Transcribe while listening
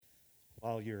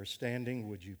While you're standing,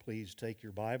 would you please take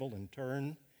your Bible and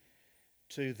turn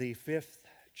to the 5th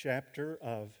chapter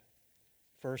of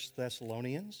 1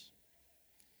 Thessalonians,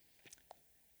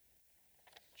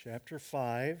 chapter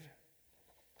 5.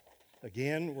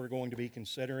 Again, we're going to be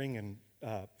considering and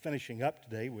finishing up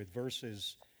today with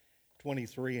verses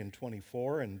 23 and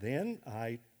 24, and then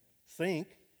I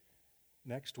think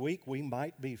next week we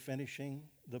might be finishing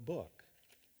the book.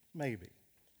 Maybe.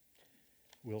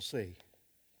 We'll see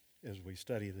as we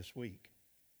study this week.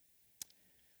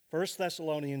 1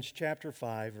 Thessalonians chapter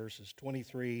 5, verses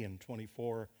 23 and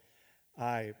 24.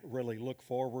 I really look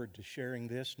forward to sharing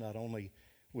this not only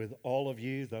with all of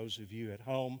you, those of you at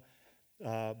home,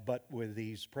 but with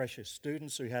these precious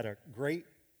students who had a great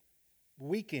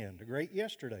weekend, a great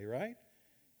yesterday, right?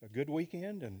 A good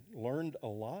weekend and learned a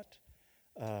lot.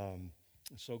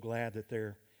 So glad that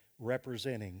they're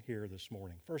representing here this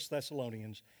morning. 1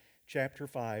 Thessalonians chapter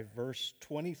 5, verse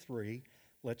 23.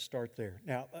 Let's start there.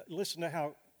 Now, listen to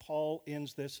how Paul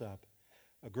ends this up.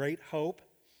 A great hope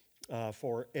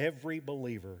for every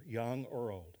believer, young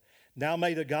or old. Now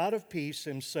may the God of peace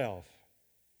himself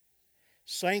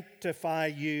sanctify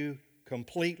you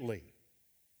completely,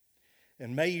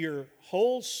 and may your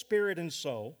whole spirit and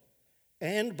soul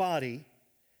and body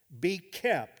be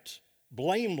kept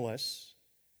blameless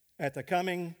at the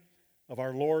coming of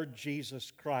our Lord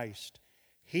Jesus Christ.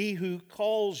 He who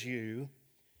calls you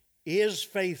is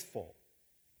faithful.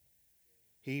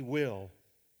 He will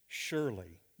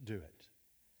surely do it.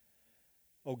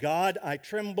 Oh God, I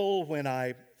tremble when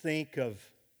I think of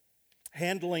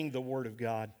handling the Word of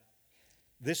God.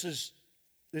 This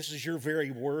is your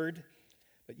very Word,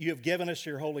 but you have given us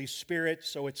your Holy Spirit,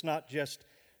 so it's not just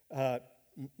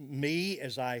me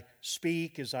as I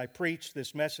speak, as I preach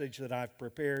this message that I've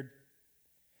prepared.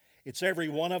 It's every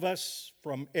one of us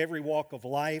from every walk of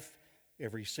life,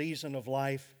 every season of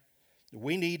life.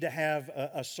 We need to have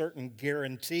a certain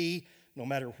guarantee no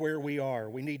matter where we are.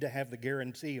 We need to have the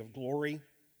guarantee of glory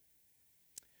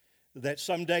that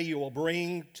someday you will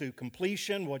bring to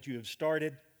completion what you have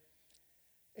started.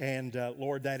 And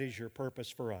Lord, that is your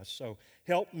purpose for us. So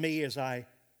help me as I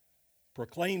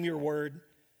proclaim your word.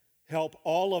 Help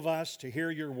all of us to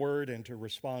hear your word and to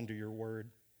respond to your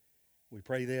word. We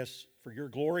pray this for your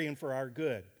glory and for our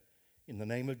good. In the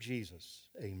name of Jesus,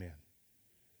 amen.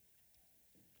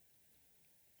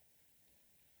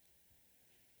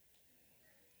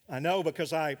 I know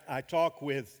because I talk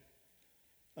with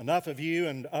enough of you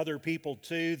and other people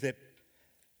too that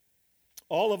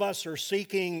all of us are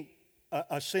seeking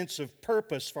a sense of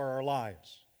purpose for our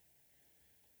lives.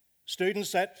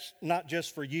 Students, that's not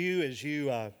just for you as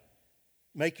you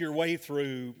make your way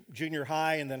through junior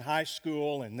high and then high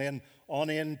school and then on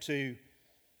into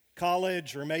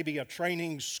college or maybe a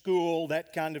training school,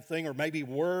 that kind of thing, or maybe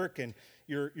work, and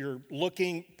you're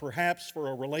looking perhaps for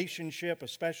a relationship, a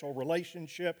special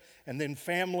relationship, and then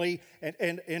family.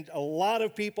 And a lot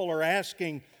of people are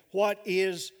asking, what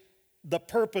is the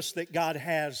purpose that God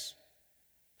has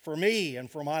for me and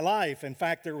for my life? In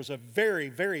fact, there was a very,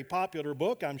 very popular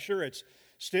book. I'm sure it's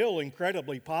still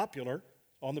incredibly popular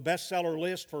on the bestseller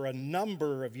list for a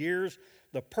number of years,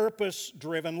 The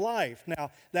Purpose-Driven Life. Now,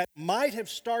 that might have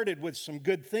started with some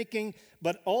good thinking,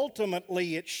 but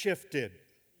ultimately it shifted.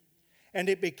 And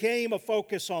it became a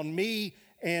focus on me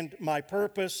and my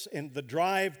purpose and the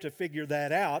drive to figure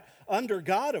that out. Under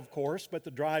God, of course, but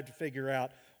the drive to figure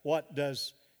out what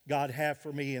does God have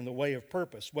for me in the way of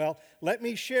purpose. Well, let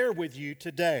me share with you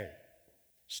today,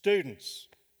 students,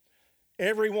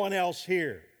 everyone else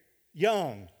here,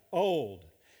 young, old,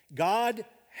 God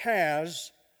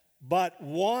has but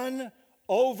one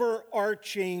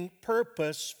overarching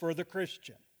purpose for the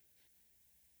Christian.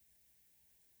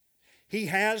 He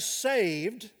has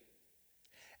saved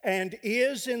and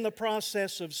is in the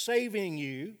process of saving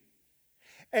you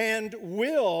and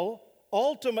will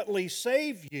ultimately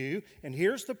save you, and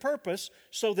here's the purpose,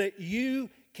 so that you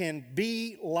can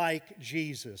be like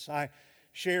Jesus. I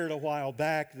shared a while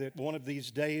back that one of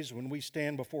these days when we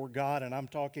stand before God, and I'm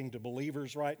talking to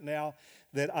believers right now,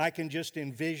 that I can just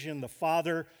envision the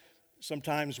Father.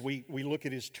 Sometimes we look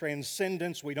at His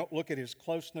transcendence, we don't look at His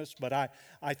closeness, but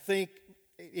I think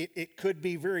it could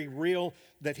be very real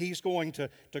that He's going to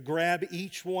grab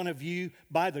each one of you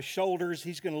by the shoulders.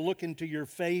 He's going to look into your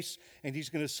face and He's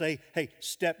going to say, hey,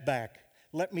 step back.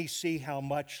 Let me see how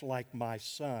much like my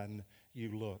Son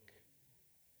you look.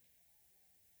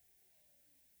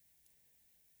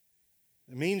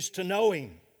 It means to know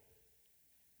Him.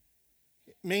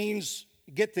 It means,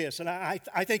 get this, and I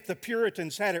think the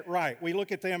Puritans had it right. We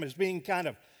look at them as being kind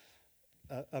of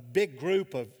a big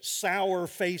group of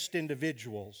sour-faced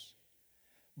individuals.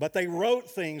 But they wrote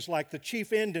things like the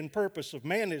chief end and purpose of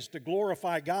man is to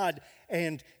glorify God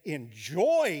and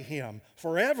enjoy Him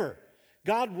forever.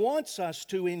 God wants us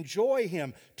to enjoy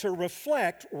Him, to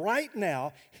reflect right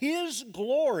now His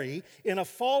glory in a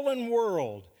fallen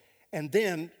world, and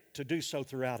then to do so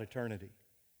throughout eternity.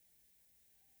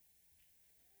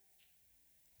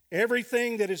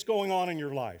 Everything that is going on in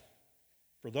your life,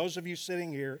 for those of you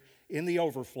sitting here in the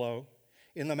overflow,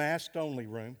 in the masked-only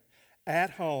room,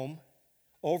 at home,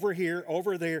 over here,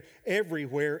 over there,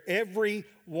 everywhere, every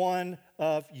one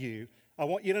of you, I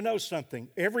want you to know something.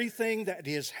 Everything that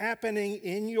is happening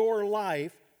in your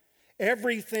life,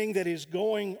 everything that is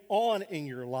going on in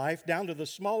your life, down to the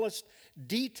smallest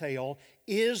detail,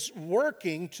 is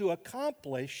working to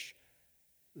accomplish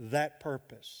that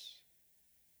purpose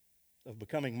of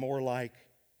becoming more like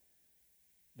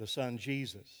the Son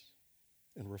Jesus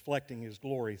and reflecting His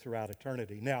glory throughout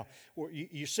eternity. Now,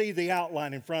 you see the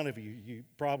outline in front of you. You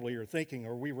probably are thinking,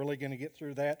 are we really going to get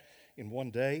through that in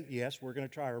one day? Yes, we're going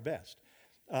to try our best.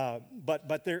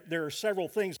 But there are several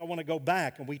things I want to go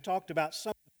back, and we talked about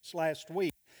some of this last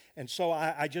week. And so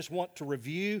I just want to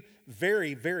review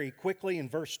very, very quickly in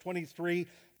verse 23,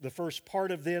 the first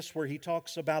part of this where he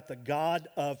talks about the God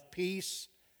of peace.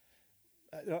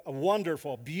 A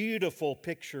wonderful, beautiful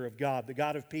picture of God, the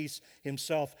God of peace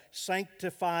Himself,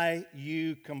 sanctify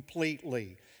you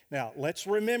completely. Now, let's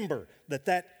remember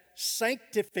that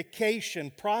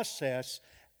sanctification process,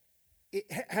 it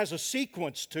has a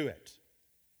sequence to it.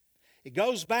 It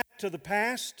goes back to the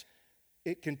past,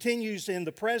 it continues in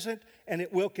the present, and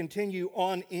it will continue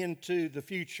on into the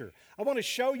future. I want to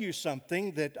show you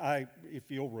something that if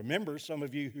you'll remember, some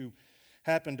of you who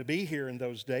happened to be here in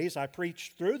those days, I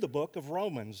preached through the book of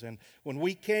Romans. And when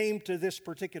we came to this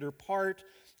particular part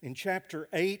in chapter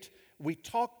 8, we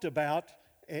talked about,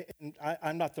 and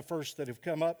I'm not the first that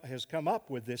has come up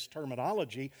with this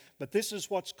terminology, but this is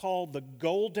what's called the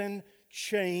golden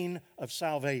chain of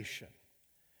salvation.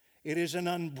 It is an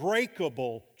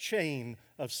unbreakable chain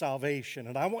of salvation.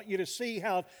 And I want you to see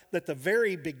how that the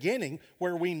very beginning,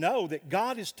 where we know that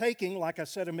God is taking, like I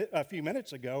said a few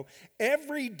minutes ago,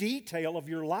 every detail of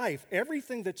your life,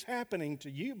 everything that's happening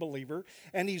to you, believer,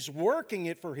 and He's working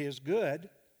it for His good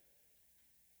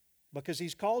because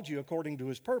He's called you according to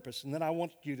His purpose. And then I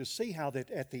want you to see how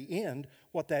that at the end,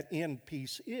 what that end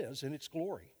piece is in its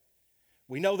glory.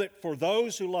 We know that for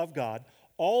those who love God,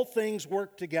 all things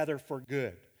work together for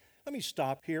good. Let me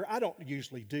stop here. I don't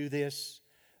usually do this,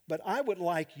 but I would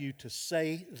like you to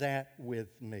say that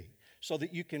with me so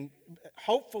that you can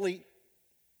hopefully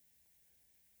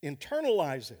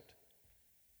internalize it.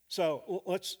 So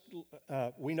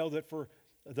we know that for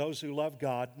those who love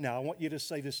God, now I want you to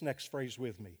say this next phrase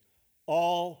with me.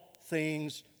 All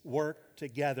things work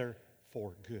together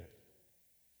for good.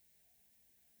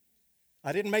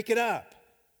 I didn't make it up.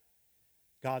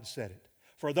 God said it.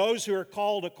 For those who are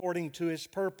called according to His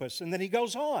purpose. And then he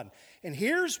goes on. And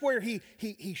here's where he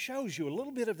shows you a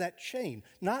little bit of that chain.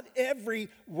 Not every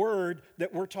word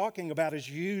that we're talking about is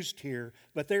used here,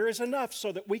 but there is enough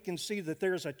so that we can see that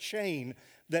there's a chain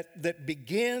that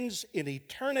begins in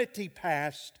eternity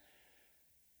past.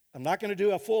 I'm not going to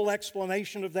do a full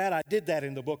explanation of that. I did that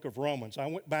in the book of Romans. I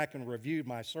went back and reviewed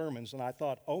my sermons, and I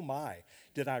thought, oh my,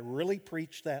 did I really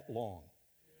preach that long?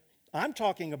 I'm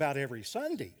talking about every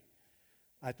Sunday.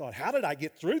 I thought, how did I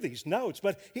get through these notes?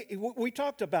 But we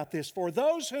talked about this. For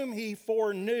those whom He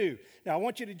foreknew. Now, I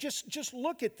want you to just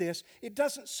look at this. It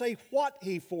doesn't say what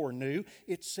He foreknew.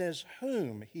 It says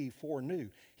whom He foreknew.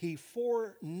 He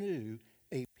foreknew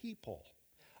a people,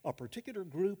 a particular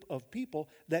group of people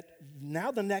that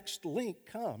now the next link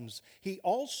comes. He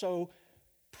also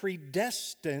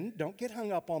predestined, don't get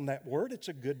hung up on that word. It's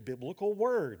a good biblical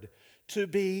word. To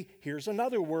be, here's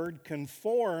another word,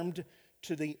 conformed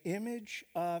to the image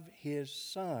of His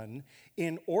Son,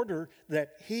 in order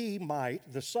that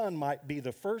the Son might be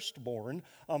the firstborn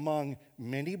among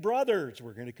many brothers.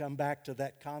 We're going to come back to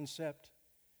that concept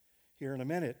here in a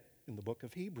minute in the book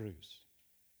of Hebrews.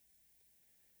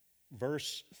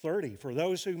 Verse 30, for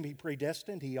those whom He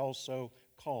predestined, He also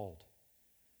called.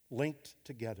 Linked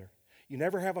together. You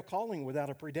never have a calling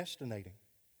without a predestinating,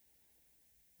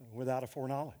 without a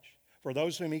foreknowledge. For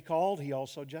those whom He called, He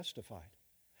also justified.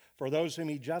 For those whom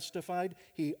He justified,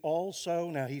 He also,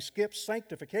 now He skips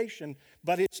sanctification,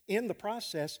 but it's in the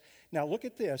process. Now look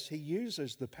at this. He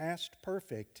uses the past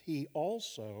perfect. He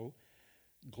also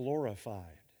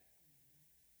glorified.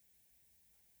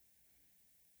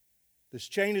 This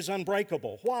chain is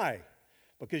unbreakable. Why?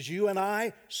 Because you and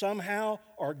I somehow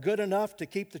are good enough to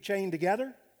keep the chain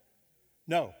together?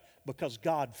 No, because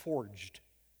God forged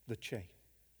the chain.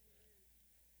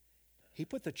 He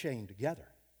put the chain together.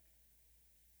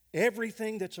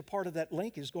 Everything that's a part of that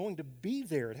link is going to be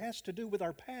there. It has to do with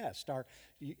our past.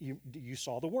 You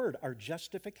saw the word, our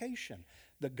justification.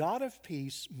 The God of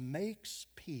peace makes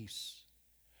peace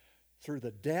through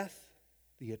the death,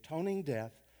 the atoning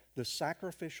death, the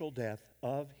sacrificial death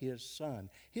of His Son.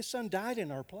 His Son died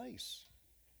in our place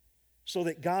so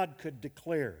that God could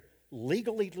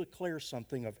legally declare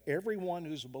something of everyone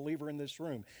who's a believer in this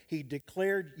room. He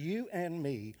declared you and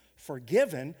me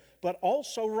forgiven, but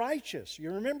also righteous.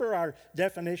 You remember our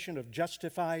definition of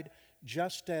justified?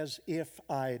 Just as if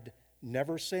I'd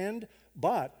never sinned.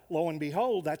 But, lo and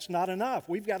behold, that's not enough.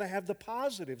 We've got to have the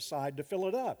positive side to fill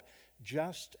it up.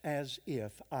 Just as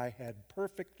if I had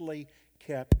perfectly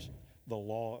kept the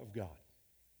law of God.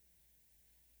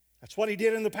 That's what He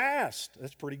did in the past.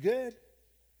 That's pretty good.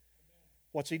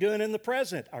 What's He doing in the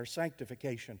present? Our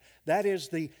sanctification. That is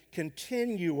the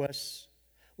continuous,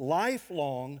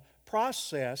 lifelong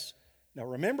process. Now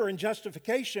remember, in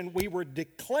justification, we were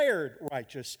declared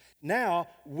righteous. Now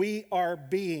we are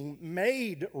being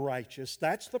made righteous.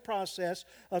 That's the process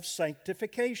of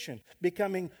sanctification,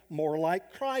 becoming more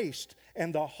like Christ.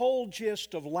 And the whole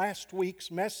gist of last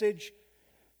week's message,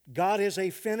 God is a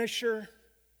finisher,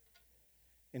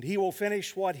 and He will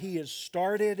finish what He has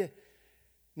started.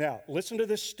 Now, listen to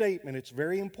this statement. It's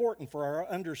very important for our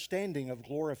understanding of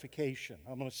glorification.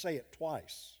 I'm going to say it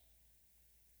twice.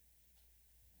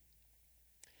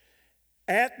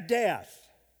 At death,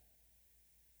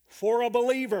 for a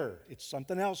believer, it's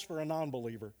something else for a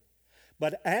non-believer,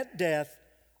 but at death,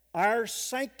 our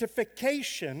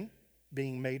sanctification,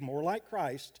 being made more like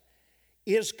Christ,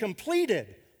 is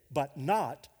completed, but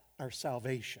not our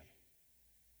salvation.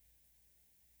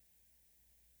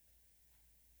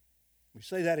 We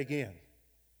say that again.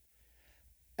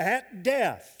 At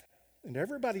death, and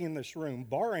everybody in this room,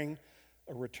 barring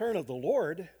a return of the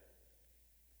Lord,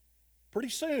 pretty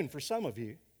soon for some of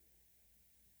you,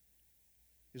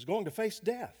 is going to face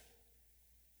death.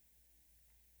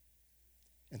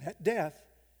 And at death,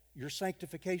 your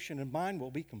sanctification and mine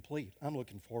will be complete. I'm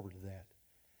looking forward to that.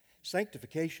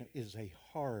 Sanctification is a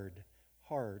hard,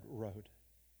 hard road.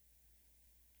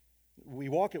 We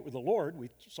walk it with the Lord. We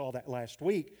saw that last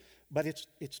week. But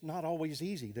it's not always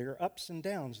easy. There are ups and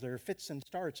downs. There are fits and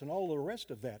starts and all the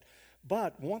rest of that.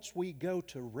 But once we go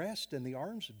to rest in the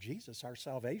arms of Jesus, our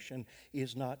salvation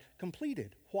is not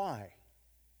completed. Why?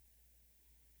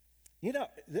 You know,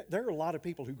 there are a lot of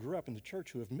people who grew up in the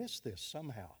church who have missed this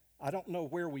somehow. I don't know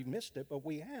where we missed it, but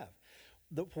we have.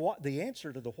 The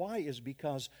answer to the why is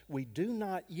because we do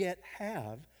not yet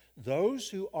have those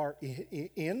who are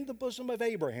in the bosom of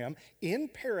Abraham, in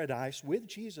paradise with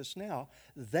Jesus now,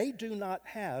 they do not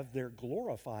have their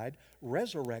glorified,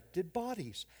 resurrected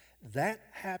bodies. That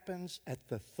happens at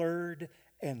the third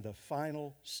and the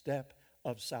final step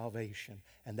of salvation.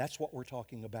 And that's what we're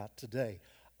talking about today.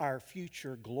 Our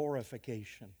future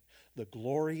glorification, the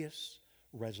glorious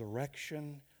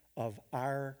resurrection of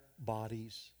our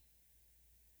bodies.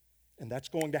 And that's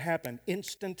going to happen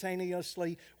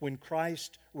instantaneously when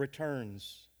Christ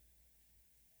returns.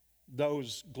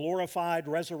 Those glorified,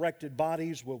 resurrected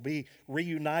bodies will be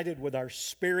reunited with our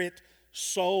spirit,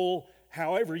 soul,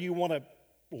 however you want to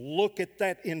look at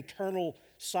that internal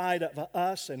side of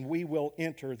us, and we will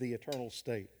enter the eternal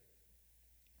state.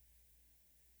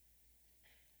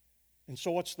 And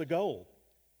so what's the goal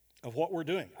of what we're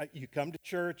doing? You come to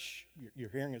church, you're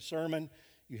hearing a sermon,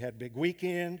 you had a big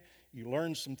weekend, you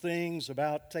learned some things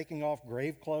about taking off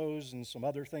grave clothes and some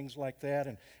other things like that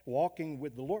and walking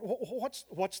with the Lord.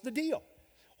 What's the deal?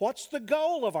 What's the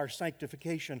goal of our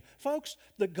sanctification? Folks,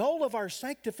 the goal of our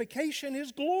sanctification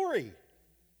is glory.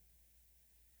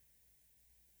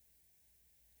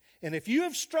 And if you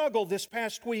have struggled this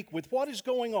past week with what is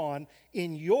going on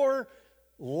in your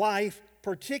life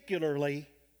particularly,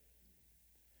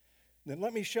 then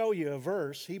let me show you a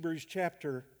verse, Hebrews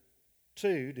chapter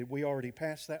 2. Did we already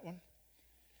pass that one?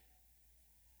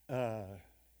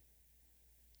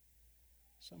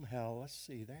 Somehow, let's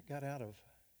see, that got out of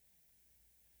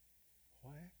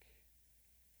whack.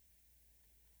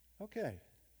 Okay,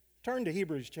 turn to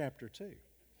Hebrews chapter 2.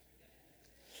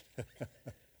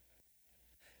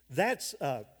 That's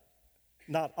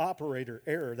not operator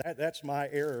error. That's my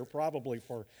error probably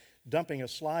for dumping a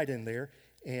slide in there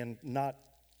and not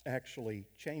actually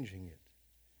changing it.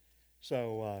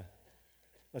 So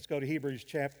let's go to Hebrews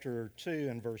chapter 2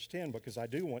 and verse 10 because I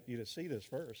do want you to see this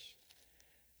verse.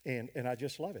 And I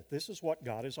just love it. This is what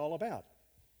God is all about.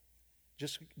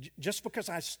 Just because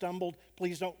I stumbled,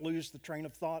 please don't lose the train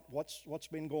of thought. What's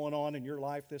been going on in your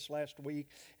life this last week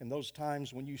and those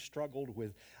times when you struggled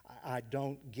with, I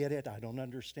don't get it, I don't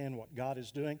understand what God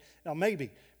is doing. Now maybe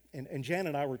And Jan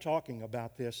and I were talking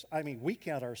about this. I mean, we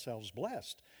count ourselves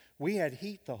blessed. We had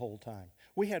heat the whole time.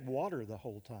 We had water the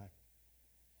whole time.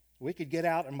 We could get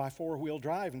out in my four-wheel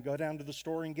drive and go down to the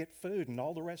store and get food and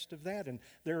all the rest of that. And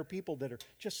there are people that are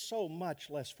just so much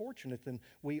less fortunate than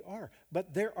we are.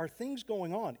 But there are things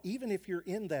going on. Even if you're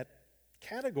in that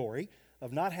category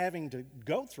of not having to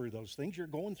go through those things, you're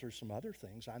going through some other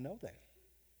things. I know that.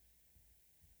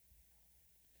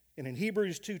 And in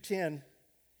Hebrews 2:10,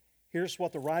 here's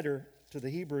what the writer to the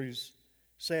Hebrews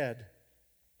said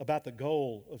about the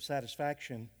goal of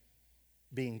satisfaction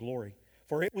being glory.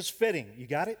 For it was fitting, you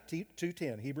got it?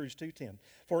 2:10, Hebrews 2:10.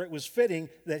 For it was fitting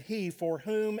that he for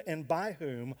whom and by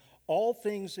whom all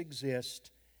things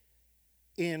exist,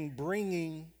 in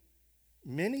bringing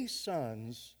many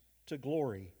sons to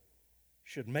glory,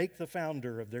 should make the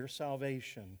founder of their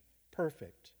salvation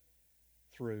perfect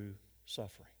through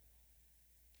suffering.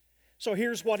 So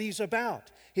here's what he's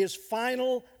about. His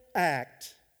final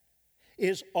act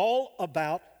is all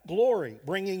about glory,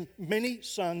 bringing many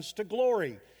sons to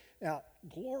glory. Now,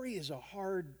 glory is a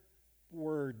hard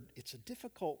word. It's a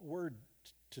difficult word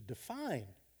to define.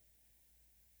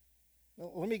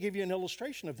 Well, let me give you an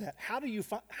illustration of that. How do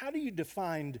you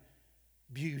define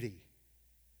beauty?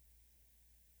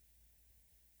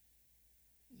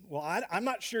 Well, I'm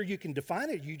not sure you can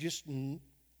define it. You just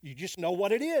know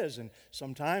what it is. And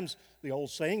sometimes the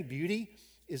old saying, beauty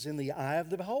is in the eye of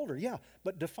the beholder. Yeah,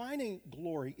 but defining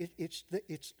glory, it's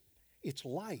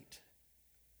light.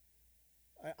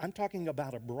 I'm talking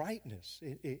about a brightness.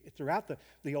 Throughout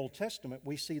the Old Testament,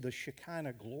 we see the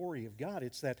Shekinah glory of God.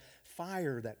 It's that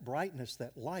fire, that brightness,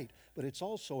 that light, but it's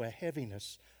also a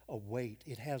heaviness, a weight.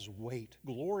 It has weight.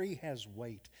 Glory has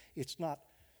weight. It's not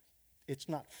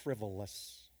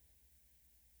frivolous.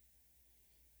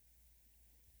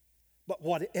 But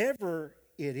whatever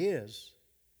it is,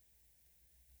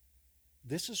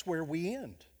 this is where we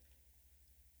end.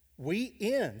 We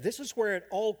end. This is where it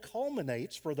all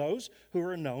culminates for those who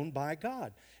are known by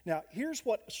God. Now, here's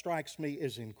what strikes me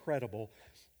as incredible.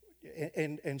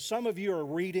 And some of you are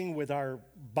reading with our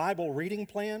Bible reading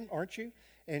plan, aren't you?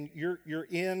 And you're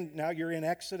in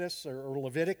Exodus or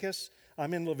Leviticus.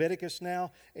 I'm in Leviticus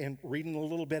now and reading a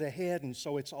little bit ahead. And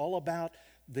so it's all about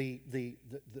the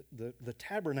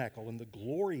tabernacle and the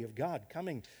glory of God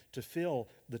coming to fill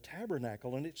the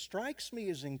tabernacle. And it strikes me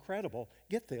as incredible.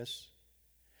 Get this.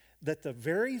 That the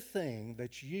very thing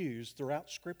that's used throughout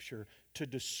Scripture to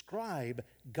describe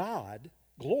God,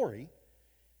 glory,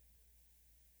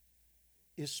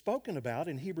 is spoken about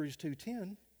in Hebrews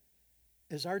 2:10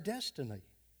 as our destiny.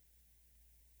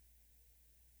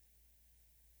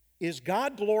 Is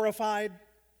God glorified?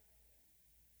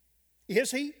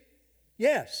 Is He?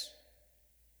 Yes.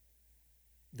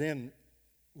 Then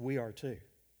we are too.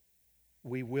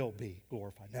 We will be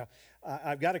glorified. Now,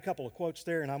 I've got a couple of quotes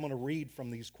there, and I'm going to read from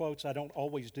these quotes. I don't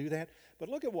always do that, but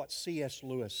look at what C.S.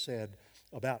 Lewis said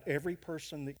about every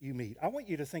person that you meet. I want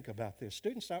you to think about this.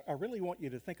 Students, I really want you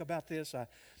to think about this.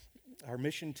 Our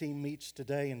mission team meets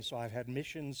today, and so I've had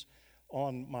missions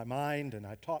on my mind, and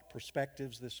I taught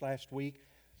perspectives this last week.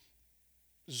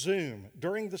 Zoom,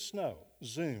 during the snow,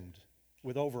 Zoomed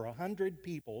with over 100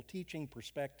 people teaching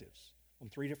perspectives on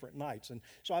 3 different nights. And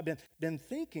so I've been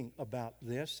thinking about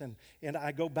this, and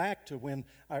I go back to when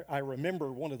I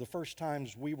remember one of the first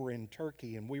times we were in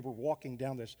Turkey, and we were walking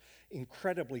down this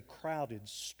incredibly crowded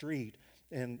street,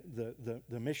 and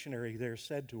the missionary there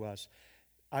said to us,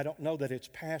 I don't know that it's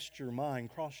crossed your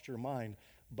mind,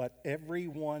 but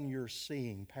everyone you're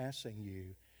seeing passing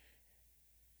you,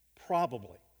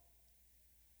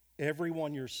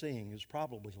 everyone you're seeing is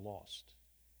probably lost.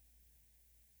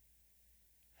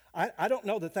 I don't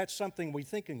know that that's something we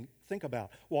think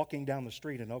about walking down the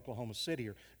street in Oklahoma City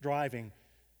or driving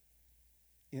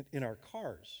in our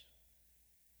cars.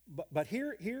 But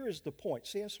here is the point.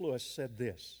 C.S. Lewis said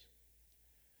this: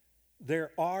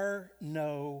 there are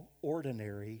no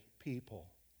ordinary people.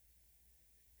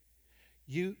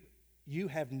 You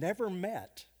have never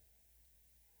met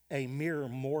a mere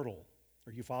mortal.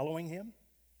 Are you following him?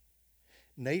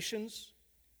 Nations,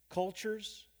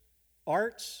 cultures,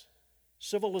 arts,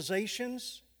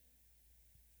 civilizations.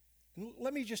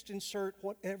 Let me just insert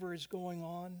whatever is going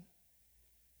on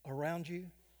around you.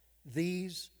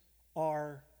 These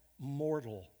are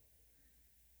mortal.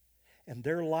 And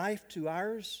their life to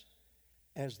ours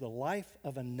as the life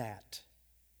of a gnat.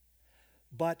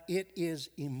 But it is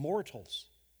immortals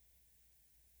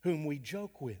whom we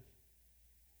joke with,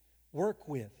 work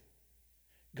with,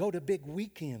 go to big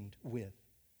weekend with,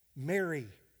 marry,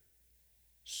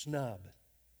 snub,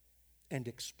 and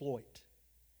exploit.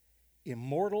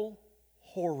 Immortal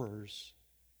horrors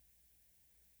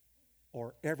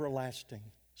or everlasting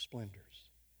splendors.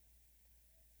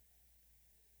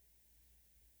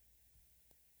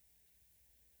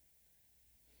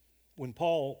 When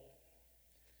Paul,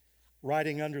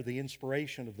 writing under the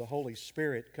inspiration of the Holy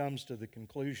Spirit, comes to the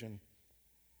conclusion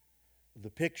of the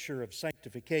picture of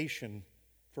sanctification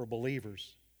for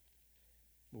believers,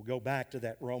 we'll go back to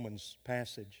that Romans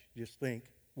passage. Just think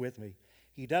with me.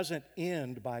 He doesn't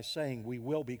end by saying we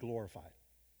will be glorified.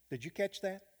 Did you catch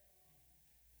that?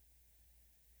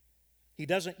 He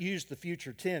doesn't use the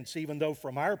future tense, even though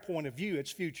from our point of view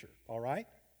it's future, all right?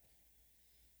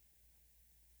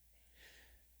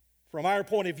 From our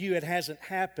point of view, it hasn't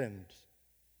happened.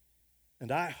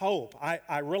 And I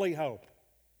really hope,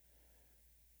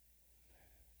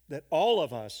 that all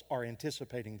of us are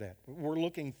anticipating that. We're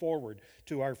looking forward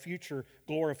to our future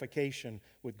glorification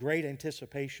with great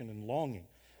anticipation and longing.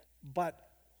 But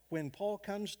when Paul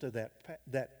comes to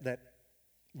that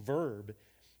verb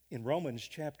in Romans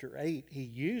chapter 8, he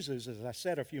uses, as I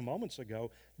said a few moments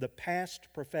ago, the past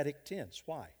prophetic tense.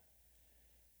 Why?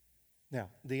 Now,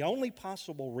 the only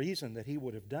possible reason that he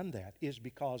would have done that is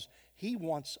because he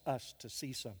wants us to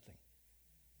see something.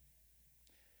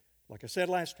 Like I said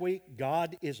last week,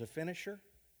 God is a finisher.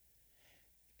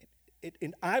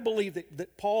 And I believe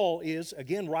that Paul is,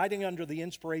 again, writing under the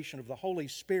inspiration of the Holy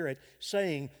Spirit,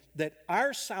 saying that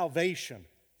our salvation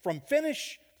from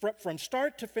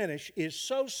start to finish is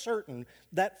so certain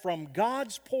that from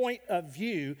God's point of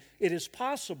view, it is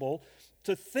possible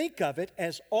to think of it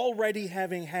as already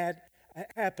having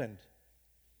happened.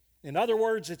 In other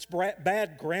words, it's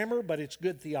bad grammar, but it's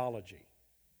good theology.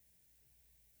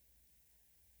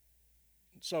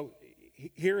 So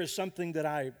here is something that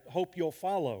I hope you'll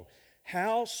follow.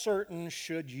 How certain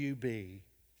should you be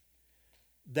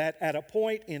that at a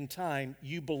point in time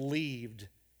you believed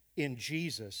in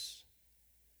Jesus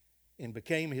and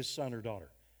became His son or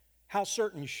daughter? How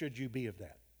certain should you be of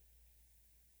that?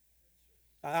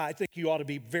 I think you ought to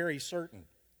be very certain.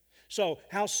 So,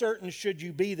 how certain should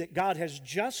you be that God has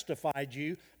justified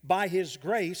you by His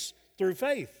grace through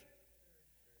faith?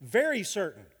 Very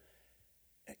certain.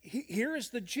 Here is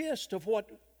the gist of what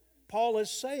Paul is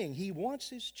saying. He wants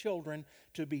his children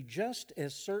to be just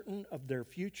as certain of their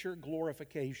future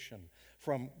glorification.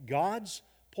 From God's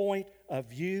point of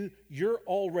view, you're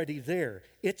already there.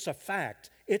 It's a fact.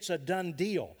 It's a done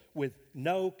deal with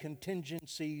no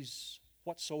contingencies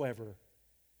whatsoever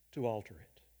to alter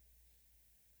it.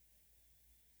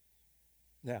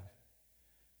 Now,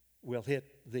 we'll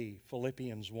hit the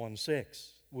Philippians 1:6.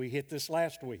 We hit this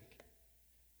last week.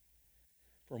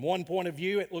 From one point of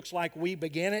view, it looks like we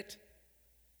began it,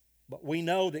 but we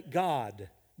know that God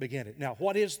began it. Now,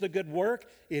 what is the good work?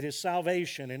 It is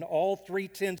salvation in all three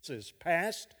tenses,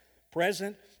 past,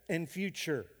 present, and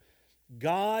future.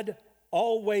 God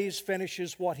always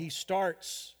finishes what He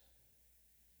starts.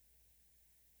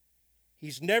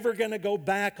 He's never going to go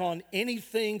back on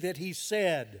anything that He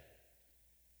said.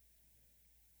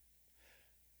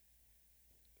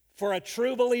 For a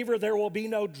true believer, there will be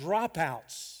no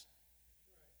dropouts.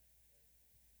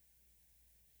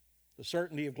 The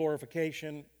certainty of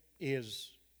glorification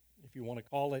is, if you want to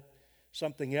call it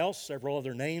something else, several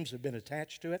other names have been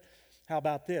attached to it. How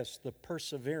about this? The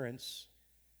perseverance,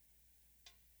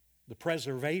 the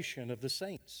preservation of the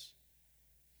saints,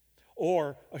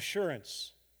 or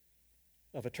assurance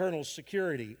of eternal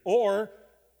security, or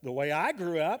the way I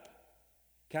grew up,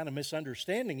 kind of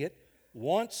misunderstanding it,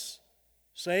 once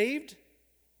saved,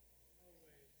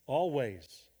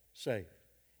 always saved.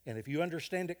 And if you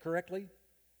understand it correctly,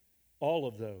 all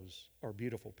of those are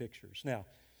beautiful pictures. Now,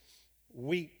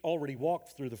 we already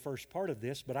walked through the first part of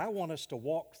this, but I want us to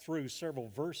walk through several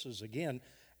verses again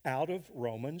out of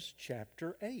Romans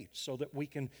chapter 8 so that we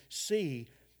can see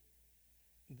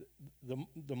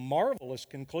the marvelous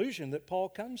conclusion that Paul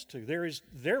comes to. There is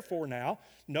therefore now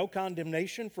no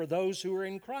condemnation for those who are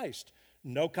in Christ.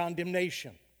 No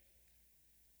condemnation.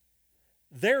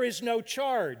 There is no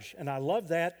charge, and I love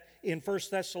that in 1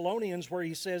 Thessalonians where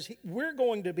he says we're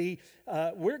going to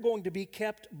be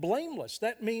kept blameless.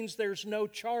 That means there's no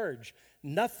charge.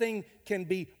 Nothing can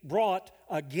be brought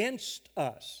against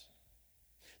us.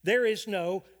 There is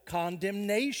no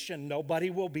condemnation. Nobody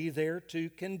will be there to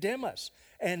condemn us.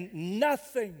 And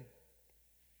nothing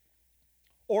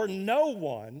or no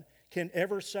one can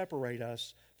ever separate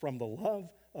us from the love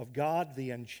of God, the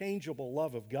unchangeable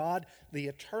love of God, the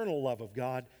eternal love of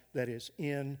God that is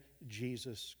in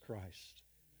Jesus Christ.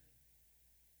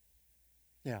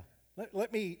 Now,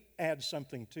 let me add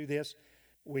something to this.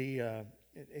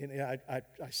 I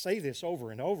say this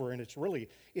over and over, and it's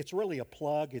really a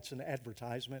plug. It's an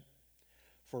advertisement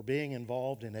for being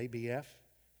involved in ABF,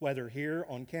 whether here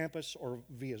on campus or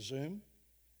via Zoom.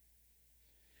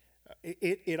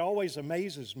 It always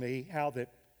amazes me how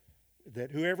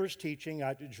that whoever's teaching,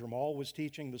 Jamal was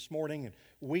teaching this morning, and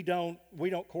we don't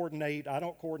coordinate. I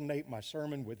don't coordinate my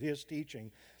sermon with his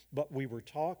teaching, but we were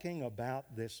talking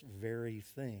about this very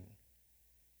thing.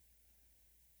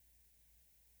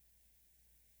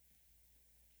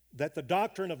 That the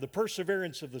doctrine of the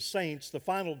perseverance of the saints, the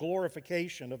final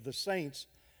glorification of the saints,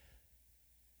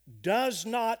 does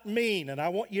not mean, and I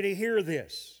want you to hear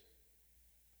this,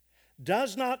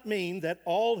 does not mean that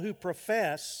all who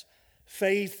profess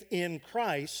faith in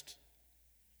Christ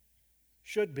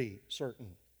should be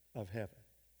certain of heaven.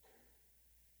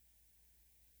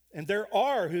 And there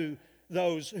are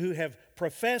those who have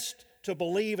professed to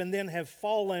believe and then have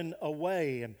fallen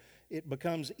away, and it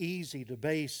becomes easy to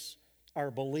base our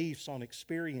beliefs on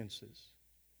experiences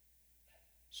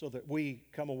so that we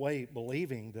come away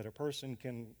believing that a person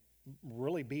can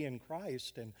really be in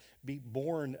Christ and be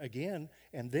born again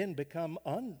and then become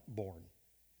unborn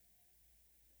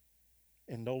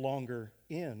and no longer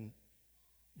in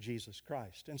Jesus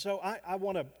Christ. And so I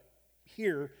want to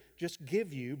here just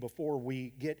give you, before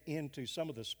we get into some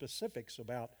of the specifics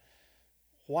about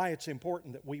why it's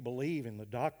important that we believe in the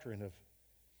doctrine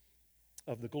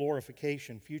of the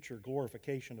glorification, future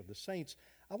glorification of the saints,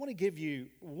 I want to give you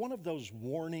one of those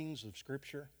warnings of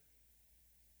Scripture.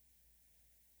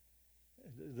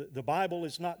 The Bible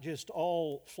is not just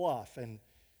all fluff, and,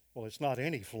 well, it's not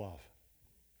any fluff.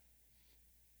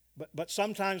 But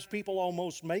sometimes people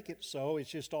almost make it so. It's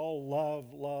just all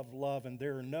love, love, love, and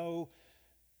there are no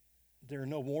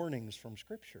warnings from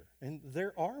Scripture. And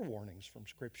there are warnings from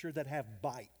Scripture that have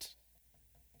bite.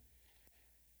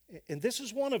 And this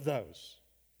is one of those.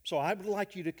 So I would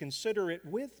like you to consider it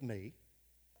with me,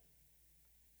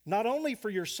 not only for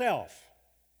yourself,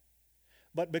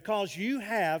 but because you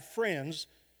have friends,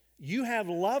 you have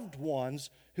loved ones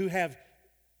who have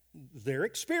their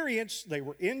experience. They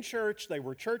were in church, they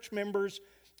were church members.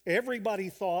 Everybody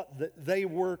thought that they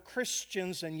were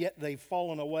Christians, and yet they've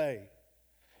fallen away.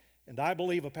 And I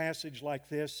believe a passage like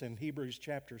this in Hebrews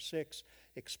chapter 6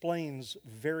 explains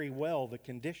very well the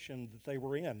condition that they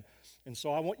were in. And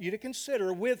so I want you to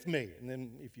consider with me, and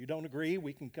then if you don't agree,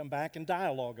 we can come back and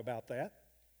dialogue about that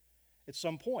at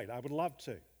some point. I would love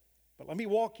to. But let me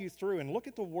walk you through and look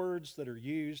at the words that are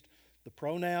used, the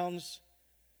pronouns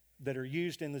that are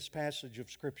used in this passage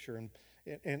of Scripture.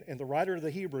 And the writer of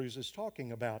the Hebrews is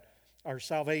talking about our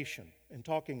salvation and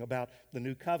talking about the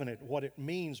new covenant, what it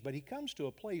means. But he comes to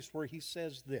a place where he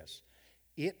says this: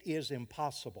 it is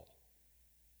impossible.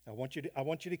 I want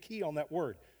you to key on that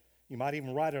word. You might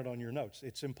even write it on your notes.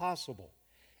 It's impossible.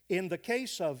 In the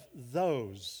case of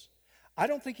those, I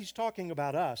don't think he's talking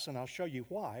about us, and I'll show you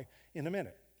why in a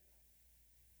minute.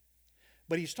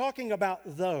 But he's talking about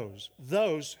those.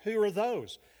 Those, who are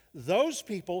those? Those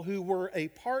people who were a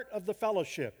part of the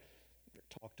fellowship.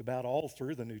 They're talked about all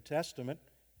through the New Testament.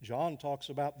 John talks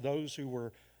about those who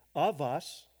were of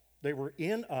us. They were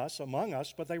in us, among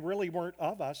us, but they really weren't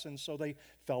of us, and so they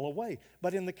fell away.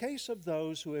 But in the case of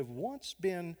those who have once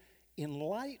been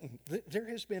enlightened, there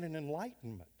has been an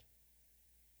enlightenment.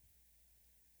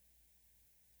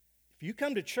 If you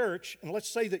come to church, and let's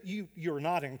say that you're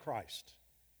not in Christ.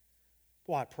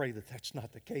 Well, I pray that that's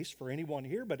not the case for anyone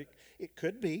here, but it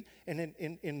could be. And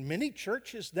in many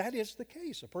churches, that is the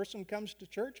case. A person comes to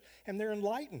church and they're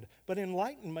enlightened. But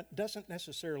enlightenment doesn't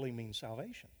necessarily mean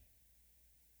salvation.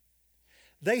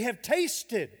 They have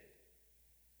tasted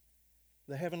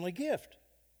the heavenly gift.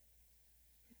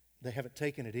 They haven't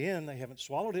taken it in, they haven't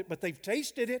swallowed it, but they've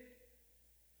tasted it.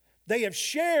 They have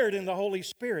shared in the Holy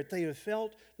Spirit. They have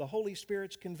felt the Holy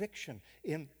Spirit's conviction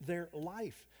in their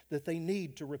life that they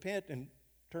need to repent and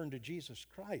turn to Jesus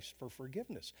Christ for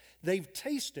forgiveness. They've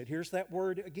tasted. Here's that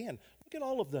word again. Look at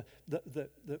all of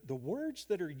the words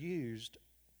that are used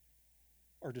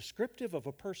are descriptive of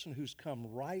a person who's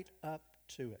come right up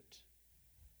to it.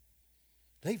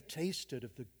 They've tasted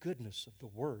of the goodness of the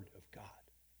Word of God.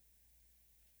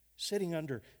 Sitting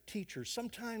under teachers,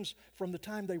 sometimes from the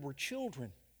time they were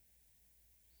children,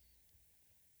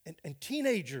 and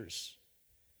teenagers,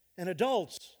 and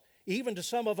adults, even to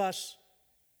some of us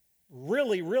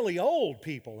really, really old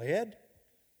people, Ed.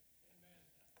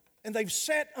 And they've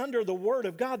sat under the Word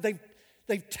of God.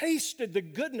 They've tasted the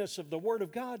goodness of the Word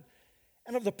of God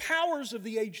and of the powers of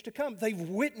the age to come. They've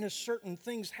witnessed certain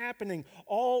things happening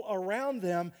all around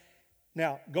them.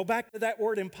 Now, go back to that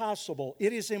word impossible.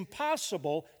 It is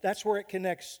impossible. That's where it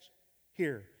connects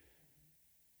here.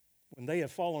 When they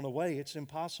have fallen away, it's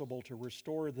impossible to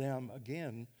restore them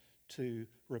again to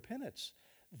repentance.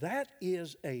 That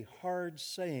is a hard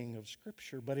saying of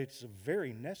Scripture, but it's a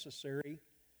very necessary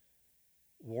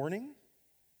warning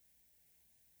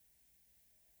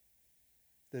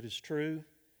that is true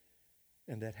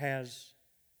and that has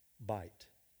bite.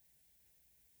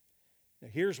 Now,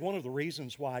 here's one of the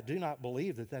reasons why I do not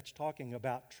believe that that's talking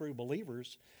about true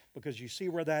believers, because you see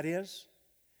where that is?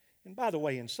 And by the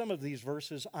way, in some of these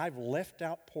verses, I've left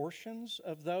out portions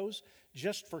of those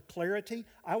just for clarity.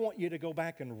 I want you to go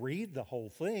back and read the whole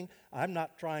thing. I'm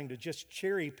not trying to just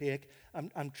cherry pick.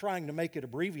 I'm trying to make it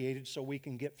abbreviated so we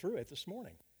can get through it this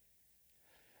morning.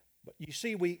 But you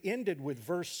see, we ended with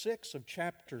verse 6 of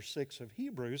chapter 6 of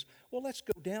Hebrews. Well, let's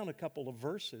go down a couple of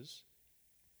verses.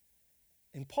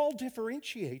 And Paul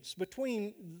differentiates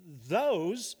between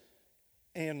those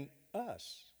and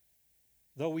us.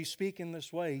 Though we speak in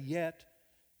this way, yet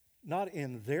not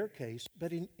in their case,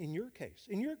 but in your case.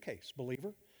 In your case,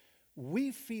 believer,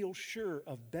 we feel sure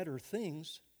of better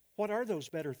things. What are those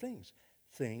better things?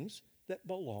 Things that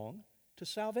belong to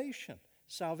salvation.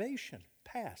 Salvation,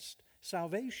 past.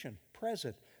 Salvation,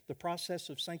 present. The process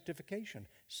of sanctification.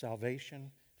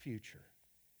 Salvation, future.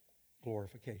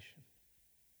 Glorification.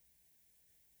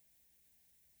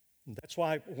 And that's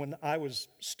why when I was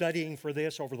studying for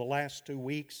this over the last 2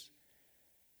 weeks,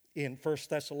 in 1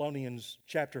 Thessalonians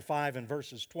chapter 5 and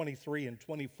verses 23 and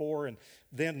 24, and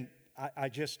then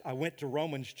I went to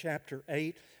Romans chapter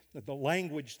 8. The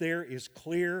language there is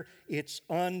clear. It's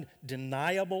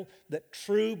undeniable that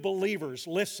true believers,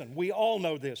 listen, we all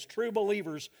know this, true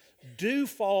believers do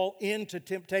fall into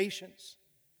temptations.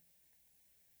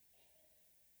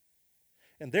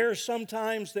 And there are some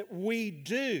times that we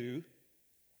do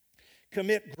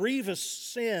commit grievous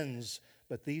sins,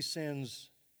 but these sins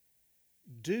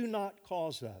do not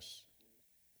cause us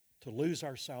to lose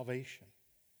our salvation.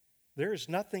 There is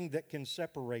nothing that can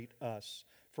separate us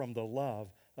from the love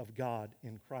of God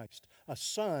in Christ. A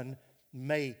son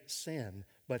may sin,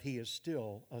 but he is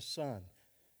still a son.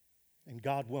 And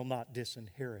God will not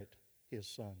disinherit his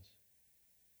sons.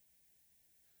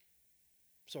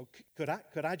 So could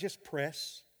I just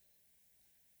press?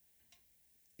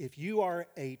 If you are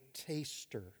a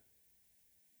taster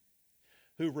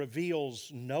who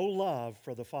reveals no love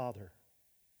for the Father,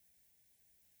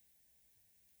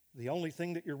 the only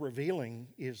thing that you're revealing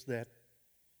is that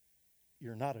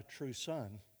you're not a true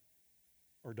son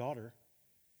or daughter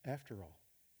after all.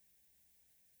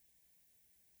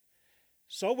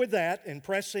 So with that, and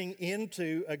pressing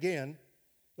into, again,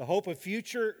 the hope of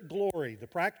future glory, the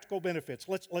practical benefits,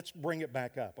 let's bring it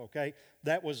back up, okay?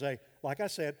 That was like I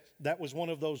said, that was one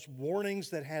of those warnings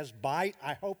that has bite.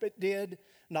 I hope it did,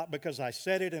 not because I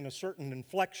said it in a certain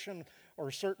inflection or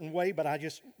a certain way, but I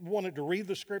just wanted to read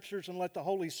the Scriptures and let the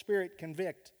Holy Spirit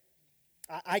convict.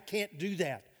 I can't do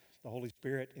that. The Holy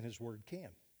Spirit in His Word can.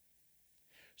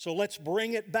 So let's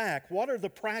bring it back. What are the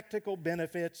practical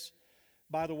benefits?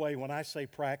 By the way, when I say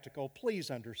practical, please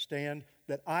understand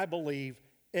that I believe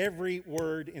every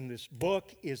word in this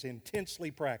book is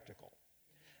intensely practical.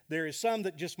 There is some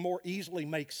that just more easily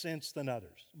make sense than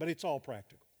others, but it's all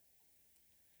practical.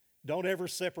 Don't ever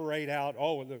separate out,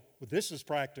 this is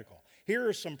practical. Here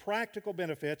are some practical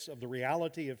benefits of the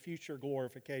reality of future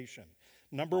glorification.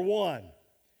 Number one,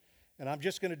 and I'm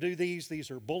just going to do these. These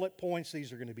are bullet points.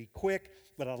 These are going to be quick,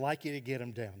 but I'd like you to get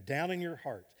them down in your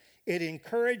heart. It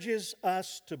encourages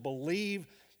us to believe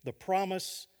the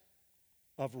promise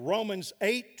of Romans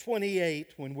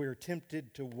 8:28 when we're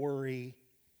tempted to worry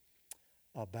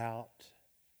about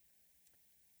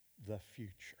the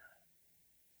future.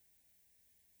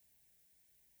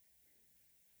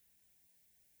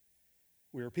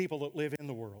 We are people that live in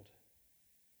the world.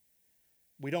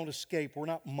 We don't escape. We're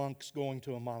not monks going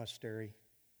to a monastery.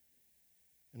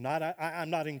 I'm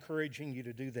not encouraging you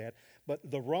to do that.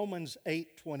 But the Romans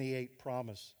 8:28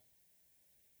 promise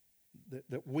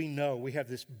that we know, we have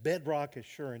this bedrock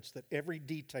assurance that every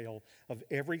detail of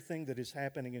everything that is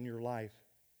happening in your life,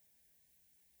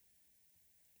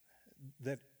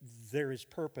 that there is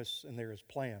purpose and there is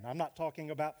plan. I'm not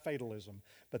talking about fatalism,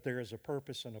 but there is a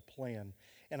purpose and a plan.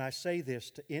 And I say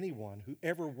this to anyone who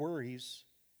ever worries.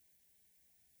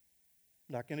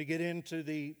 I'm not going to get into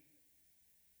the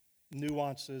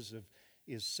nuances of,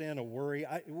 is sin a worry?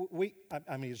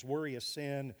 Is worry a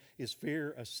sin? Is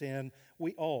fear a sin?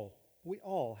 We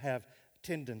all have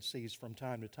tendencies from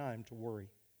time to time to worry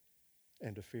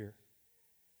and to fear.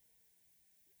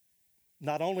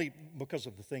 Not only because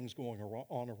of the things going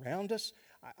on around us,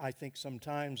 I think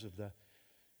sometimes of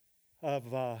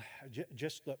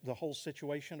the whole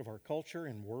situation of our culture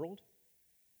and world.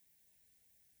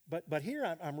 But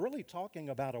here I'm really talking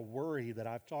about a worry that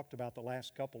I've talked about the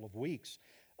last couple of weeks,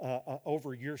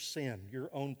 over your sin, your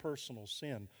own personal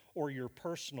sin, or your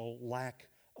personal lack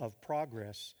of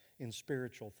progress in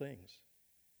spiritual things.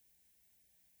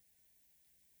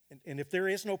 And if there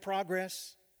is no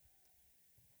progress,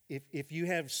 if you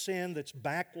have sin that's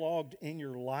backlogged in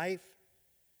your life,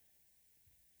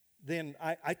 then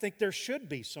I think there should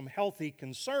be some healthy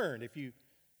concern. If you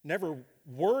never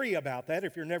worry about that,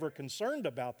 if you're never concerned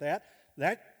about that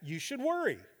you should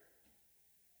worry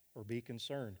or be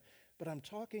concerned. But I'm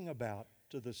talking about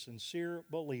to the sincere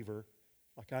believer,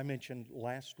 like I mentioned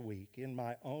last week, in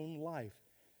my own life.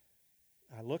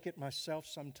 I look at myself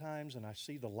sometimes and I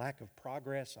see the lack of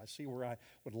progress. I see where I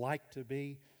would like to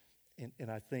be,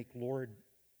 and I think, Lord,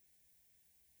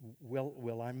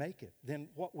 will I make it? Then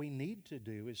what we need to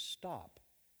do is stop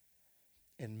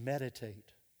and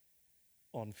meditate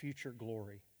on future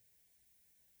glory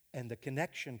and the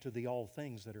connection to the all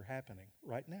things that are happening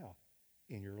right now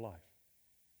in your life.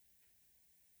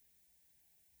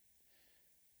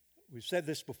 We've said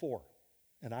this before,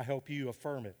 and I hope you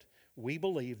affirm it. We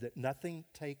believe that nothing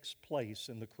takes place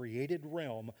in the created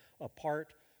realm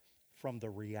apart from the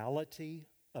reality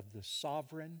of the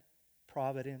sovereign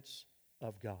providence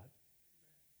of God.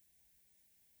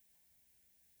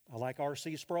 I like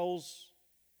R.C. Sproul's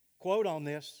quote on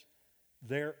this: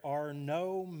 there are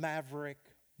no maverick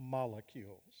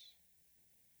molecules.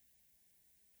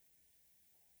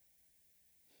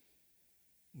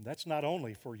 And that's not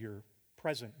only for your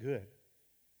present good,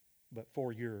 but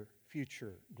for your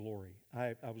future glory.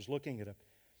 I was looking at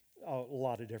a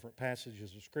lot of different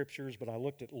passages of scriptures, but I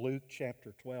looked at Luke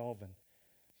chapter 12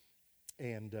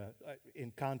 and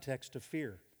in context of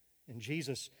fear. And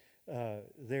Jesus,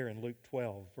 there in Luke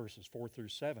 12, verses 4 through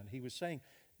 7, he was saying,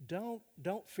 don't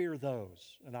fear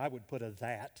those, and I would put a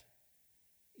that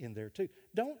in there too.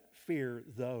 Don't fear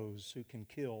those who can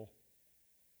kill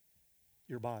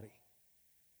your body.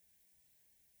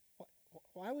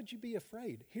 Why would you be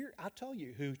afraid? Here, I'll tell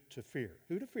you who to fear.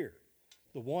 Who to fear?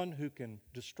 The one who can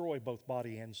destroy both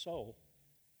body and soul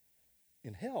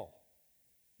in hell.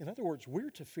 In other words, we're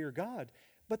to fear God.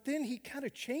 But then he kind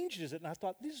of changes it, and I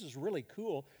thought, this is really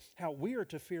cool, how we are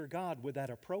to fear God with that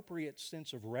appropriate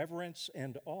sense of reverence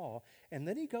and awe. And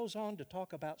then he goes on to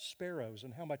talk about sparrows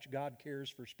and how much God cares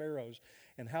for sparrows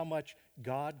and how much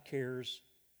God cares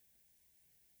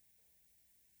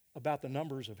about the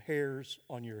numbers of hairs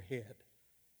on your head.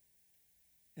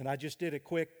 And I just did a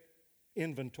quick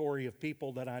inventory of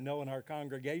people that I know in our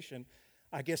congregation.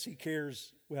 I guess he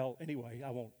cares, well, anyway,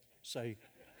 I won't say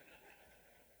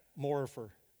more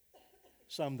for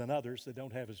some than others that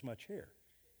don't have as much hair.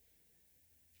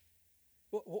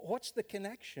 What's the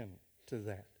connection to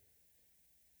that?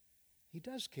 He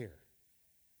does care.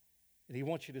 And he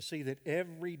wants you to see that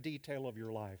every detail of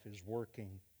your life is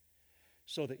working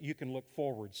so that you can look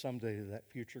forward someday to that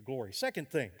future glory. Second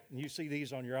thing, and you see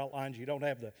these on your outlines, you don't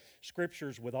have the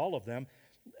scriptures with all of them.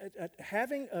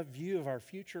 Having a view of our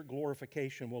future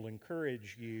glorification will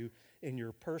encourage you in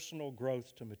your personal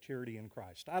growth to maturity in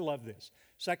Christ. I love this.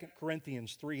 2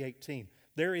 Corinthians 3:18.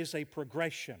 There is a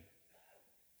progression.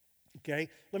 Okay?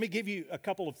 Let me give you a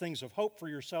couple of things of hope for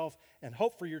yourself and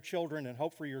hope for your children and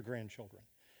hope for your grandchildren.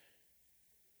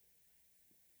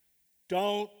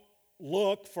 Don't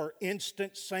look for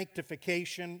instant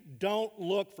sanctification. Don't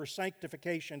look for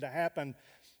sanctification to happen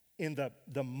in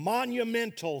the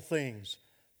monumental things,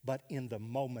 but in the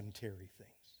momentary things.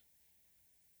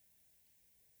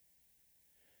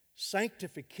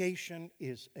 Sanctification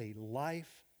is a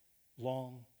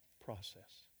lifelong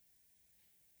process.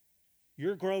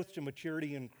 Your growth to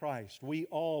maturity in Christ, we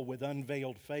all with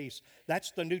unveiled face.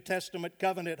 That's the New Testament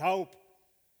covenant hope.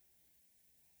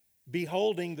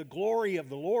 Beholding the glory of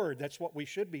the Lord. That's what we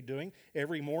should be doing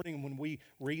every morning when we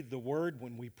read the Word,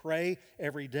 when we pray,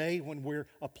 every day when we're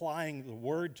applying the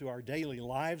Word to our daily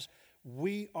lives.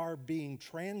 We are being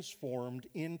transformed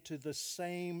into the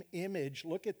same image.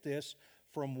 Look at this,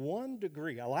 from one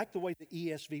degree. I like the way the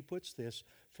ESV puts this,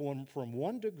 from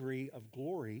one degree of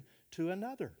glory to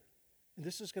another. And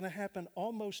this is going to happen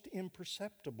almost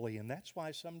imperceptibly, and that's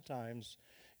why sometimes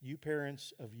you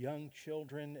parents of young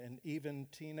children and even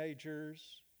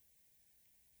teenagers,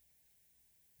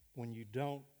 when you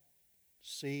don't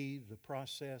see the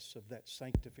process of that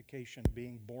sanctification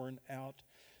being born out,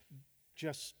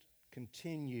 just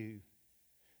continue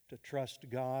to trust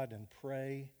God and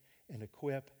pray and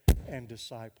equip and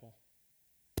disciple,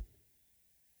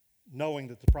 knowing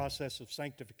that the process of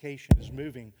sanctification is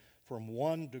moving from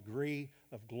one degree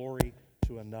of glory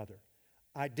to another.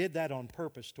 I did that on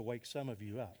purpose to wake some of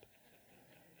you up.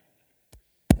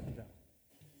 No,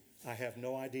 I have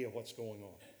no idea what's going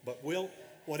on. But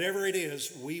whatever it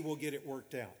is, we will get it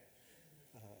worked out.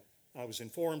 I was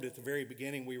informed at the very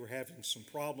beginning we were having some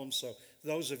problems, so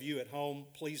those of you at home,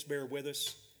 please bear with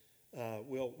us.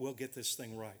 We'll get this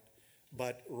thing right.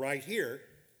 But right here,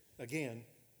 again,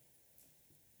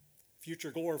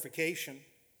 future glorification,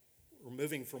 we're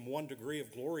moving from one degree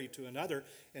of glory to another,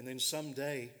 and then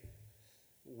someday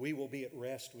we will be at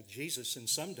rest with Jesus, and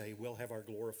someday we'll have our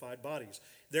glorified bodies.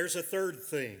 There's a third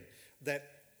thing that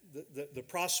the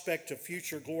prospect of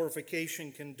future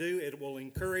glorification can do. It will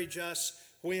encourage us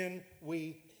when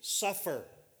we suffer.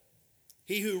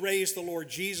 He who raised the Lord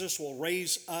Jesus will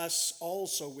raise us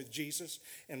also with Jesus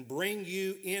and bring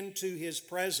you into his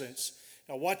presence.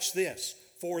 Now watch this.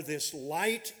 For this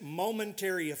light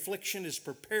momentary affliction is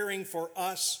preparing for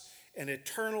us an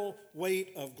eternal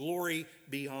weight of glory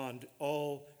beyond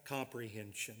all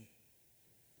comprehension.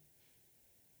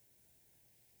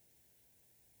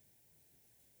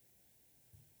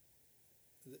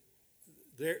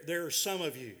 There are some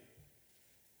of you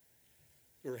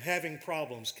who are having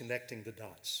problems connecting the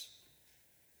dots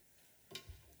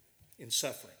in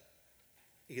suffering,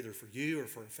 either for you or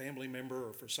for a family member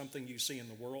or for something you see in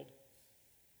the world.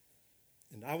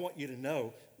 And I want you to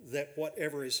know that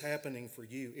whatever is happening for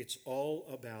you, it's all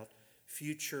about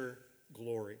future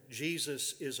glory.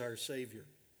 Jesus is our Savior.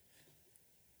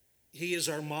 He is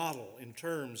our model in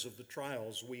terms of the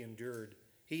trials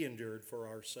He endured for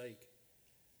our sake.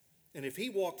 And if he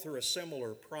walked through a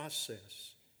similar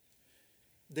process,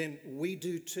 then we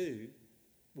do too,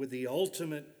 with the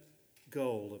ultimate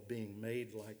goal of being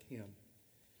made like him.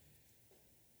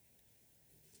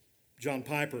 John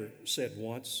Piper said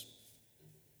once,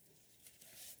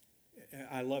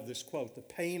 I love this quote, "The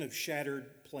pain of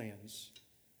shattered plans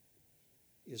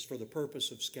is for the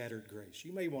purpose of scattered grace."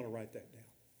 You may want to write that down.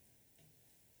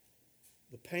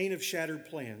 The pain of shattered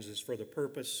plans is for the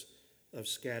purpose of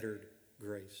scattered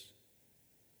grace.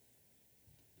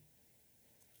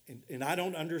 And I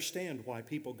don't understand why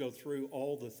people go through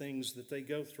all the things that they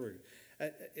go through.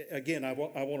 Again, I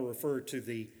want to refer to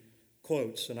the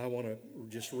quotes, and I want to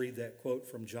just read that quote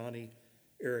from Johnny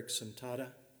Erickson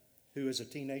Tada, who is a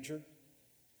teenager,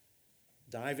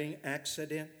 diving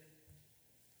accident,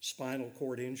 spinal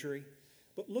cord injury.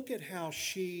 But look at how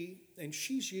she's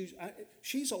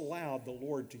allowed the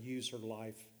Lord to use her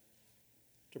life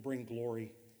to bring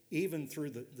glory, even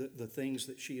through the things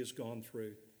that she has gone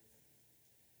through.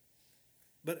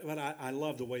 But I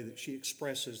love the way that she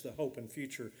expresses the hope and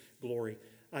future glory.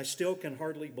 I still can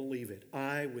hardly believe it.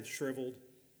 I, with shriveled,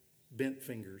 bent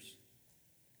fingers,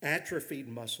 atrophied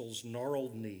muscles,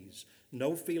 gnarled knees,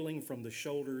 no feeling from the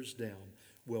shoulders down,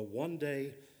 will one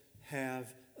day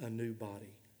have a new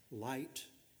body, light,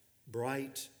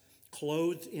 bright,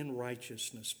 clothed in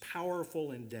righteousness,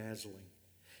 powerful and dazzling.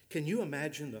 Can you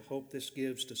imagine the hope this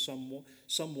gives to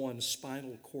someone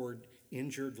spinal cord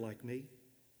injured like me?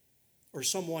 Or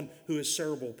someone who is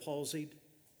cerebral palsied,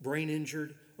 brain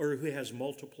injured, or who has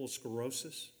multiple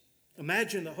sclerosis?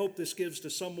 Imagine the hope this gives to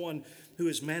someone who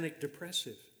is manic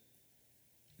depressive.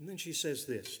 And then she says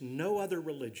this, no other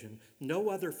religion, no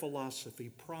other philosophy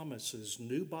promises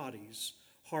new bodies,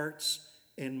 hearts,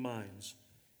 and minds,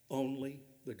 only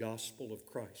the gospel of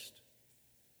Christ.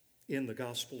 In the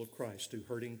gospel of Christ do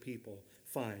hurting people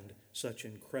find such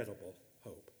incredible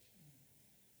hope.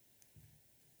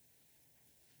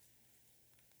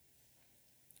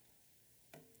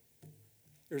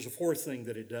 There's a fourth thing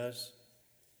that it does.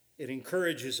 It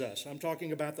encourages us. I'm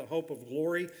talking about the hope of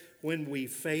glory when we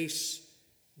face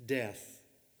death.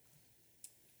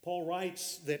 Paul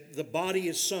writes that the body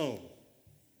is sown,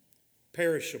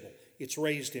 perishable. It's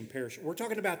raised imperishable. We're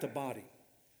talking about the body.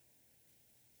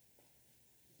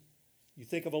 You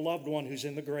think of a loved one who's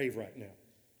in the grave right now,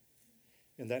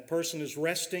 and that person is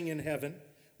resting in heaven.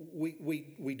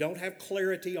 We don't have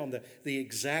clarity on the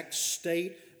exact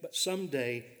state, but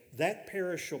someday that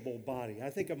perishable body. I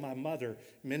think of my mother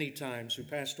many times who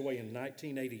passed away in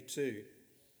 1982.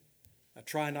 I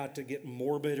try not to get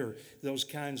morbid or those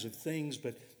kinds of things,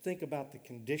 but think about the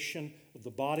condition of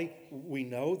the body. We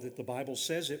know that the Bible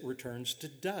says it returns to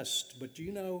dust. But do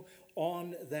you know,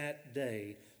 on that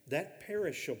day, that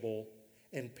perishable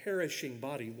and perishing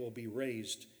body will be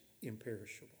raised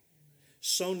imperishable.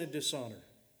 Sown in dishonor,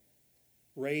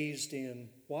 raised in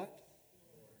what?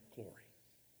 Glory.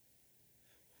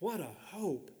 What a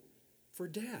hope for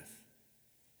death.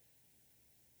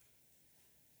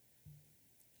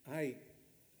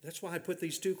 That's why I put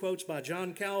these two quotes by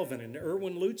John Calvin and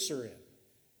Erwin Lutzer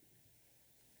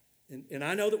in. And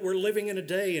I know that we're living in a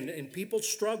day and people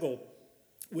struggle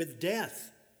with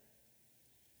death.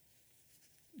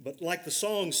 But like the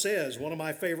song says, one of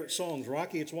my favorite songs,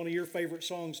 Rocky, it's one of your favorite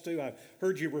songs too. I've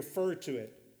heard you refer to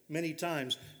it many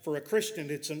times. For a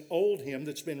Christian, it's an old hymn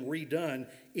that's been redone.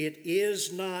 It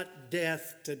is not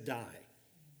death to die.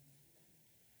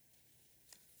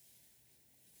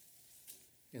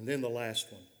 And then the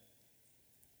last one.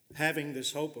 Having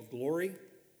this hope of glory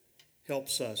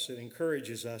helps us, it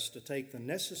encourages us to take the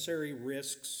necessary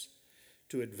risks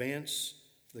to advance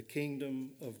the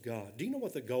kingdom of God. Do you know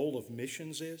what the goal of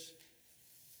missions is?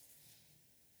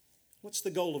 What's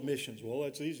the goal of missions? Well,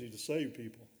 that's easy to save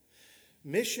people.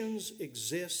 Missions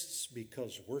exists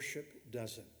because worship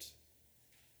doesn't.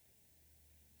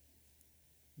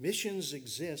 Missions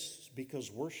exists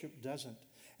because worship doesn't.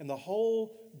 And the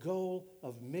whole goal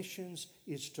of missions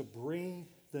is to bring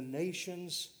the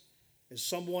nations, as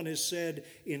someone has said,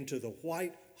 into the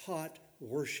white-hot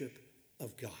worship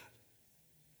of God.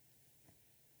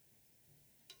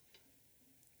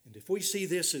 And if we see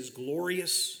this as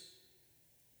glorious,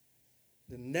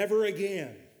 then never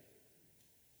again,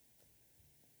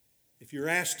 if you're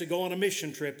asked to go on a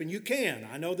mission trip, and you can,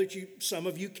 I know that some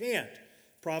of you can't,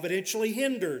 providentially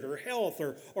hindered or health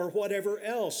or whatever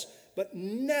else, but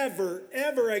never,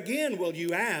 ever again will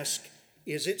you ask,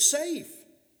 is it safe?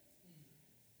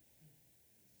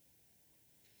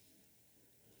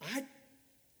 I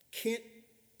can't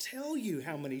tell you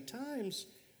how many times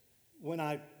when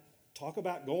I talk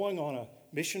about going on a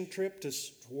mission trip to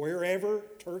wherever,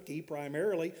 Turkey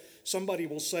primarily, somebody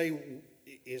will say,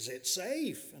 is it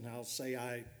safe? And I'll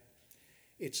say,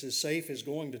 it's as safe as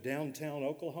going to downtown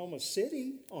Oklahoma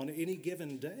City on any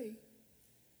given day.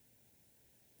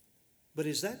 But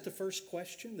is that the first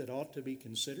question that ought to be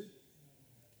considered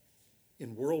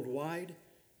in worldwide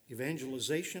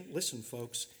evangelization? Listen,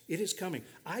 folks, it is coming.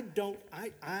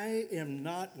 I am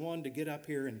not one to get up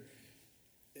here and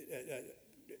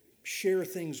share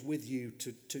things with you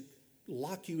to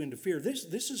lock you into fear.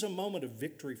 This is a moment of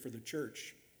victory for the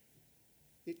church.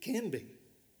 It can be.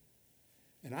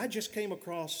 And I just came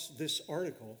across this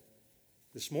article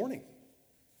this morning.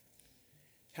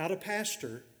 How to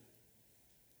pastor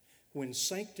when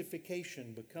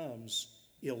sanctification becomes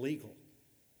illegal.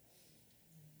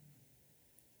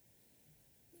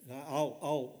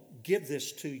 I'll give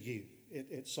this to you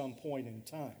at some point in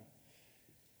time.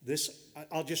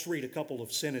 I'll just read a couple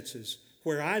of sentences.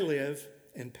 Where I live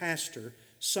and pastor,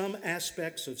 some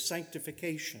aspects of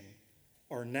sanctification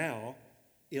are now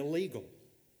illegal.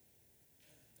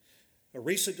 A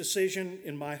recent decision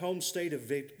in my home state of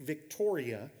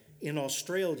Victoria in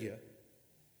Australia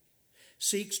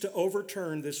seeks to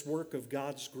overturn this work of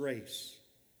God's grace.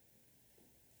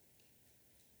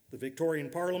 The Victorian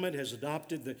Parliament has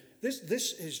adopted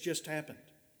this has just happened.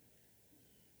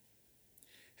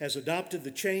 Has adopted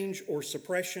the Change or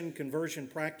Suppression Conversion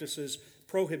Practices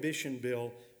Prohibition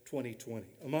Bill 2020.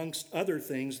 Amongst other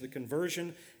things, the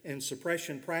Conversion and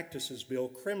Suppression Practices Bill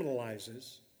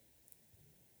criminalizes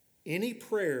any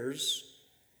prayers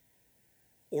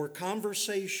or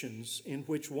conversations in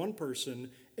which one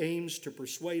person aims to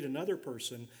persuade another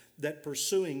person that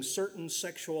pursuing certain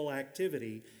sexual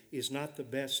activity is not the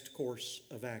best course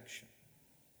of action.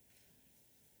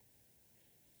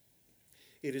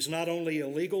 It is not only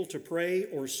illegal to pray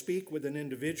or speak with an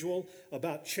individual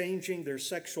about changing their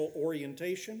sexual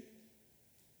orientation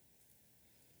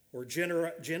or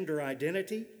gender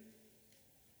identity,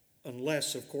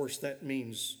 unless, of course, that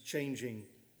means changing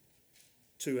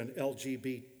to an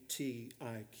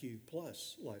LGBTIQ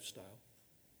plus lifestyle.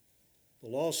 The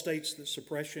law states that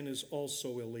suppression is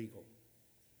also illegal.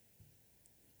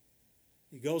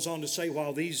 He goes on to say,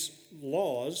 while these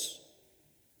laws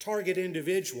target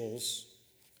individuals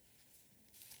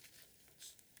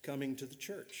coming to the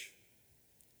church,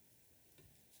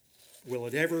 will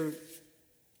it ever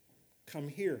come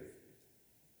here?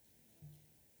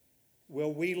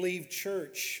 Will we leave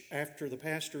church after the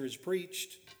pastor has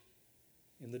preached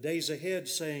in the days ahead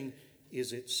saying,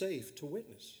 is it safe to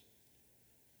witness?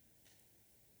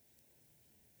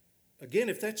 Again,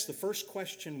 if that's the first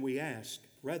question we ask,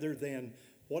 rather than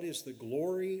what is the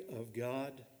glory of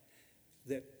God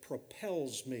that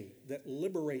propels me, that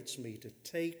liberates me to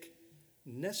take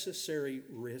necessary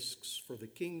risks for the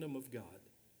kingdom of God,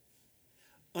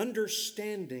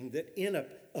 understanding that in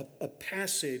a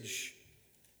passage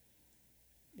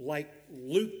like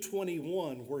Luke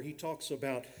 21, where he talks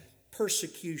about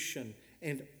persecution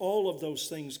and all of those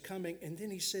things coming, and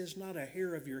then he says, not a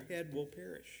hair of your head will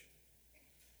perish.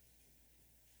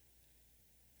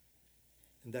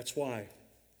 And that's why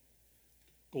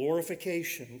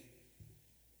glorification,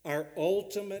 our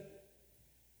ultimate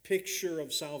picture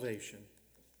of salvation,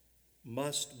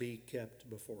 must be kept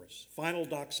before us. Final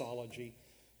doxology.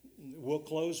 We'll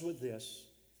close with this.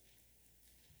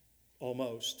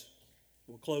 Almost.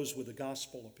 We'll close with a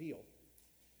gospel appeal.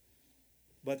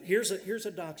 But here's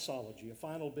a doxology, a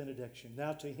final benediction.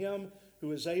 Now to him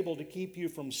who is able to keep you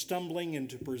from stumbling and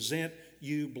to present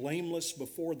you blameless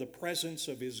before the presence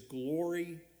of his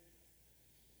glory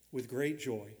with great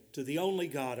joy, to the only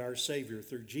God, our Savior,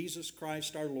 through Jesus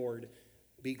Christ our Lord,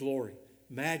 be glory,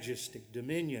 majesty,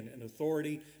 dominion, and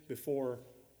authority before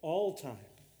all time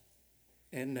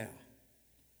and now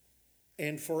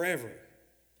and forever.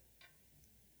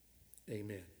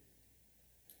 Amen.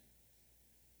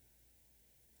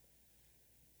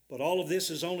 But all of this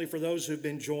is only for those who've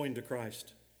been joined to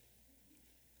Christ.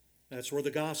 That's where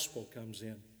the gospel comes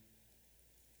in.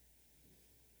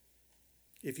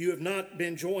 If you have not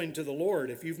been joined to the Lord,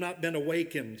 if you've not been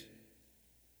awakened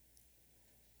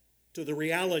to the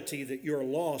reality that you're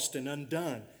lost and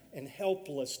undone and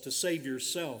helpless to save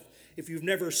yourself, if you've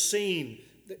never seen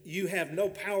that you have no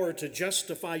power to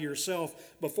justify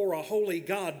yourself before a holy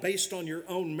God based on your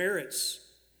own merits,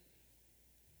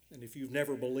 and if you've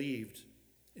never believed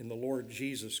in the Lord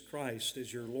Jesus Christ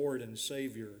as your Lord and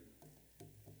Savior,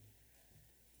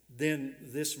 then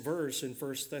this verse in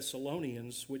 1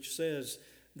 Thessalonians, which says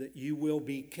that you will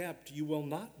be kept, you will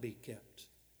not be kept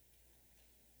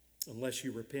unless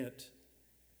you repent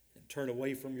and turn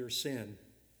away from your sin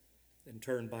and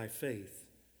turn by faith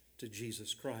to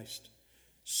Jesus Christ,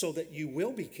 so that you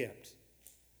will be kept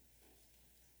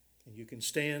and you can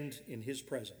stand in his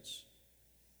presence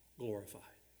glorified.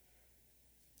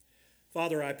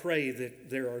 Father, I pray that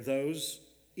there are those,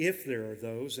 if there are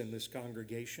those in this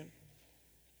congregation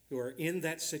who are in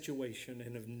that situation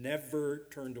and have never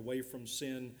turned away from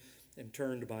sin and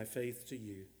turned by faith to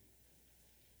you.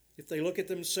 If they look at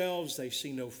themselves, they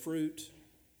see no fruit,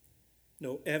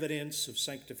 no evidence of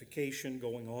sanctification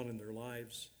going on in their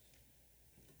lives.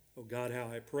 Oh God, how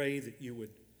I pray that you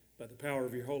would, by the power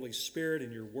of your Holy Spirit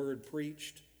and your word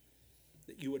preached,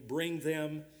 that you would bring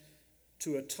them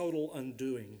to a total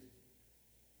undoing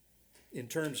in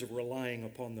terms of relying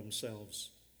upon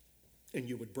themselves, and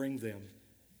you would bring them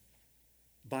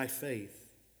by faith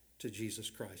to Jesus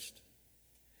Christ.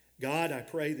 God, I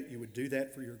pray that you would do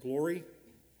that for your glory,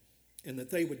 and that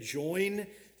they would join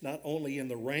not only in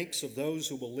the ranks of those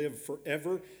who will live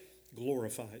forever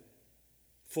glorified,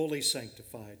 fully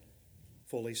sanctified,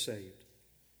 fully saved,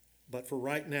 but for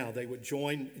right now they would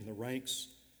join in the ranks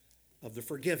of the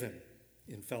forgiven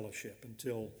in fellowship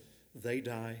until they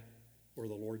die or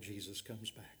the Lord Jesus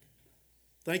comes back.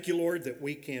 Thank you, Lord, that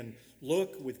we can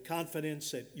look with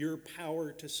confidence at your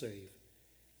power to save,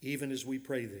 even as we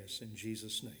pray this in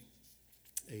Jesus' name.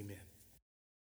 Amen.